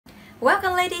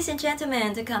Welcome ladies and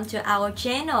gentlemen to come to our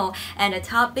channel, and the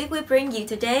topic we bring you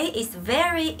today is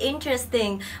very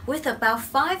interesting. With about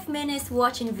 5 minutes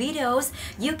watching videos,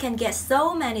 you can get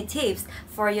so many tips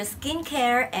for your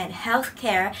skincare and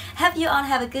healthcare. Hope you all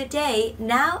have a good day.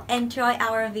 Now enjoy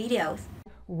our videos.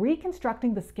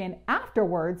 Reconstructing the skin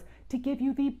afterwards to give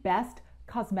you the best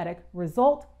cosmetic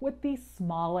result with the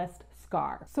smallest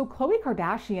scar. So Khloe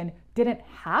Kardashian didn't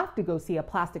have to go see a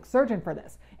plastic surgeon for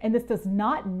this, and this does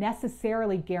not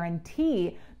necessarily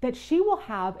guarantee that she will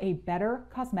have a better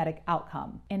cosmetic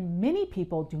outcome. And many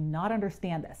people do not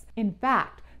understand this. In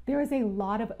fact, there is a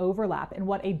lot of overlap in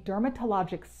what a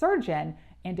dermatologic surgeon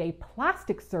and a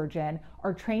plastic surgeon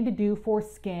are trained to do for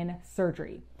skin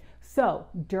surgery. So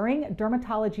during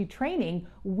dermatology training,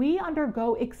 we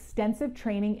undergo extensive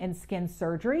training in skin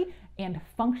surgery and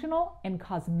functional and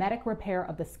cosmetic repair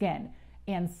of the skin.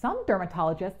 And some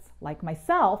dermatologists, like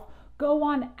myself, go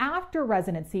on after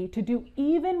residency to do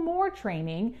even more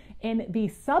training in the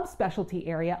subspecialty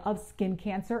area of skin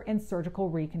cancer and surgical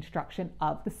reconstruction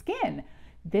of the skin.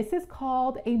 This is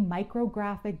called a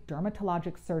micrographic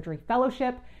dermatologic surgery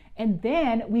fellowship. And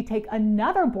then we take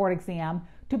another board exam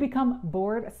to become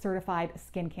board certified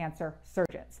skin cancer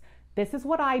surgeons. This is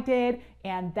what I did,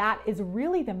 and that is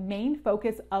really the main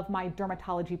focus of my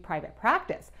dermatology private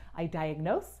practice. I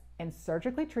diagnose and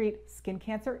surgically treat skin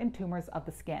cancer and tumors of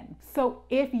the skin. So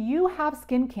if you have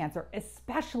skin cancer,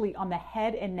 especially on the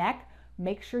head and neck,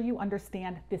 make sure you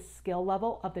understand the skill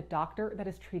level of the doctor that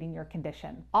is treating your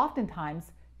condition.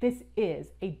 Oftentimes, this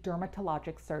is a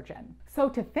dermatologic surgeon. So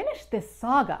to finish this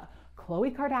saga,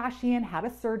 Khloe Kardashian had a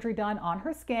surgery done on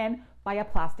her skin by a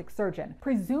plastic surgeon.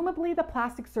 Presumably the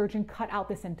plastic surgeon cut out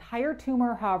this entire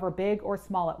tumor, however big or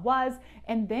small it was,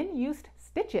 and then used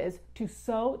stitches to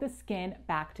sew the skin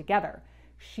back together.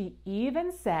 She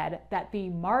even said that the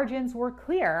margins were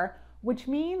clear, which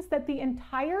means that the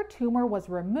entire tumor was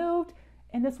removed,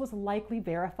 and this was likely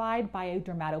verified by a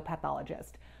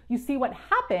dermatopathologist. You see, what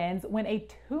happens when a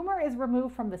tumor is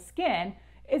removed from the skin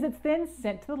is it's then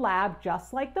sent to the lab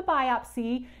just like the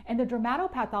biopsy, and the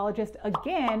dermatopathologist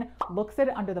again looks at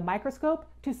it under the microscope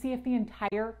to see if the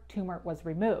entire tumor was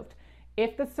removed.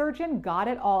 If the surgeon got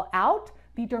it all out,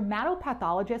 the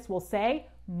dermatopathologist will say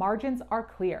margins are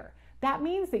clear. That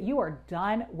means that you are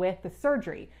done with the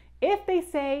surgery. If they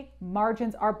say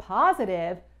margins are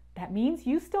positive, that means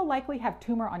you still likely have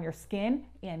tumor on your skin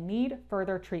and need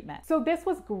further treatment. So this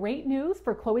was great news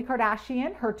for Khloe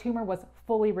Kardashian. Her tumor was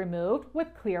fully removed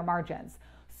with clear margins.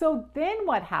 So then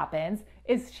what happens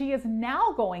is she is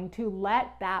now going to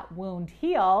let that wound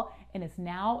heal and is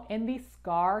now in the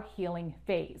scar healing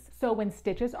phase. So when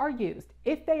stitches are used,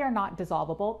 if they are not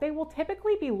dissolvable, they will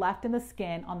typically be left in the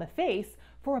skin on the face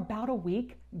for about a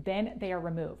week, then they are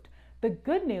removed. The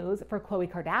good news for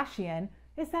Khloe Kardashian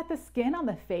is that the skin on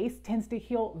the face tends to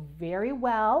heal very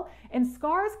well, and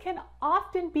scars can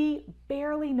often be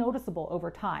barely noticeable over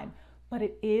time, but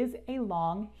it is a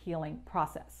long healing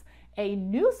process. A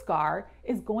new scar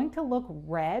is going to look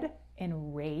red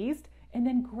and raised, and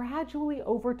then gradually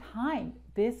over time,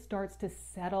 this starts to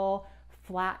settle,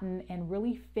 flatten, and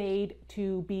really fade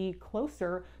to be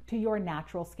closer to your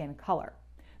natural skin color.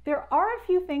 There are a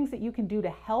few things that you can do to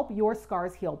help your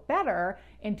scars heal better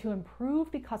and to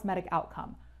improve the cosmetic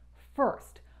outcome.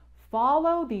 First,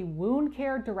 follow the wound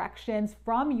care directions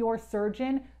from your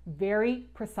surgeon very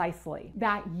precisely.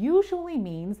 That usually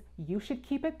means you should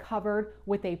keep it covered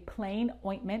with a plain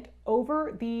ointment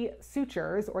over the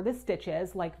sutures or the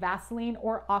stitches, like Vaseline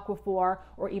or Aquaphor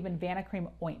or even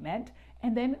Vanicream ointment,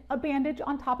 and then a bandage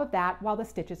on top of that while the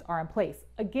stitches are in place.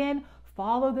 Again,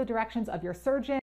 follow the directions of your surgeon.